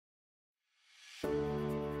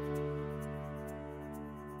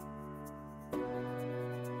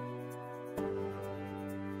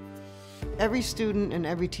Every student and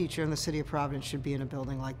every teacher in the city of Providence should be in a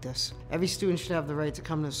building like this. Every student should have the right to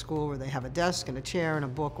come to school where they have a desk and a chair and a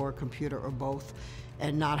book or a computer or both,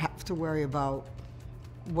 and not have to worry about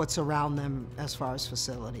what's around them as far as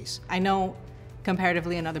facilities. I know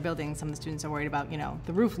comparatively in other buildings, some of the students are worried about,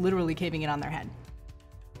 the roof literally caving in on their head.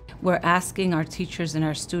 We're asking our teachers and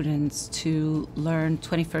our students to learn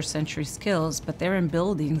 21st century skills, but they're in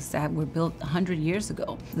buildings that were built 100 years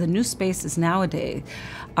ago. The new spaces nowadays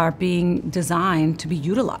are being designed to be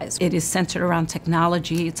utilized. It is centered around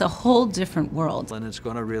technology. It's a whole different world. And it's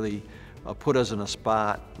going to really put us in a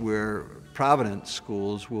spot where Providence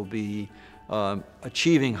schools will be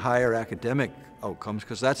achieving higher academic outcomes,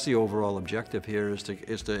 because that's the overall objective here, is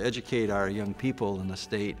to educate our young people in the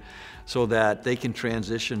state so that they can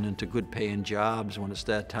transition into good paying jobs when it's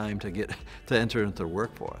that time to enter into the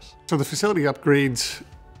workforce. So the facility upgrades,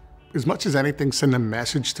 as much as anything, send a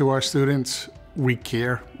message to our students. We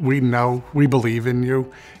care, we know, we believe in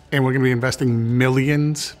you, and we're going to be investing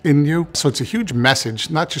millions in you. So it's a huge message,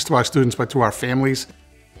 not just to our students, but to our families.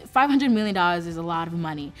 $500 million is a lot of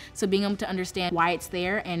money. So being able to understand why it's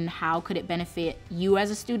there and how could it benefit you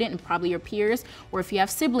as a student and probably your peers, or if you have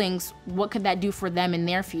siblings, what could that do for them in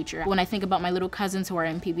their future? When I think about my little cousins who are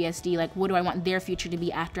in PBSD, like what do I want their future to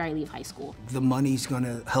be after I leave high school? The money's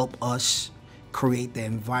gonna help us create the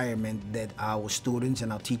environment that our students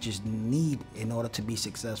and our teachers need in order to be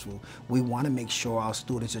successful. We want to make sure our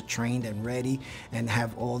students are trained and ready and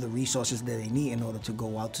have all the resources that they need in order to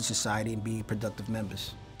go out to society and be productive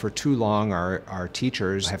members. For too long, our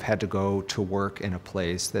teachers have had to go to work in a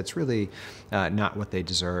place that's really not what they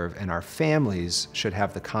deserve, and our families should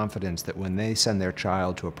have the confidence that when they send their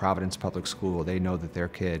child to a Providence public school, they know that their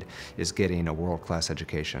kid is getting a world-class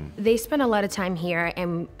education. They spend a lot of time here,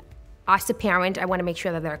 and as a parent, I want to make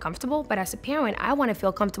sure that they're comfortable, but as a parent, I want to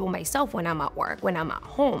feel comfortable myself when I'm at work, when I'm at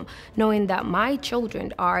home, knowing that my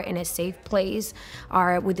children are in a safe place,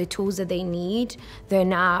 are with the tools that they need. They're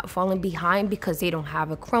not falling behind because they don't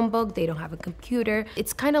have a Chromebook, they don't have a computer.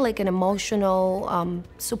 It's kind of like an emotional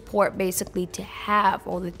support, basically, to have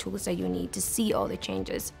all the tools that you need to see all the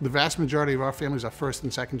changes. The vast majority of our families are first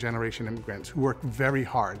and second generation immigrants who work very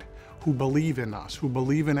hard, who believe in us, who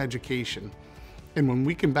believe in education. And when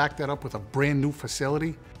we can back that up with a brand new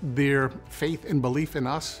facility, their faith and belief in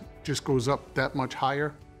us just goes up that much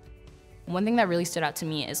higher. One thing that really stood out to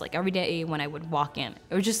me is like every day when I would walk in,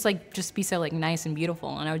 it would just be so like nice and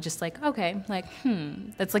beautiful, and I would just like, okay, like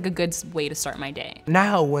that's like a good way to start my day.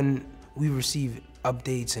 Now when we receive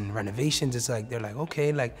updates and renovations, it's like they're like,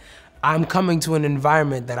 okay, like I'm coming to an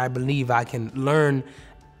environment that I believe I can learn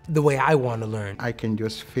the way I want to learn. I can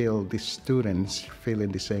just feel the students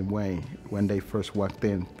feeling the same way when they first walked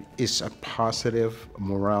in. It's a positive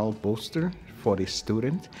morale booster for the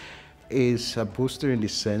student. It's a booster in the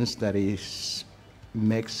sense that it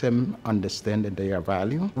makes them understand that they are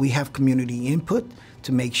valued. We have community input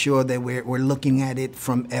to make sure that we're looking at it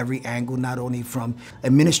from every angle, not only from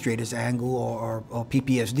administrators' angle or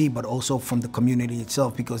PPSD, but also from the community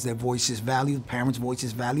itself, because their voice is valued, parents' voice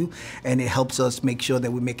is valued, and it helps us make sure that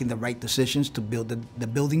we're making the right decisions to build the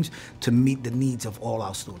buildings to meet the needs of all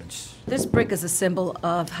our students. This brick is a symbol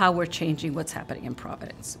of how we're changing what's happening in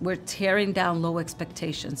Providence. We're tearing down low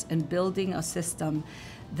expectations and building a system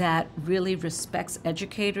that really respects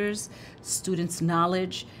educators, students'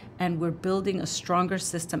 knowledge, and we're building a stronger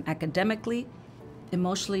system academically,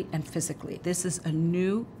 emotionally, and physically. This is a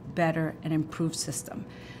new, better, and improved system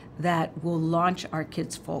that will launch our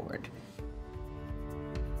kids forward.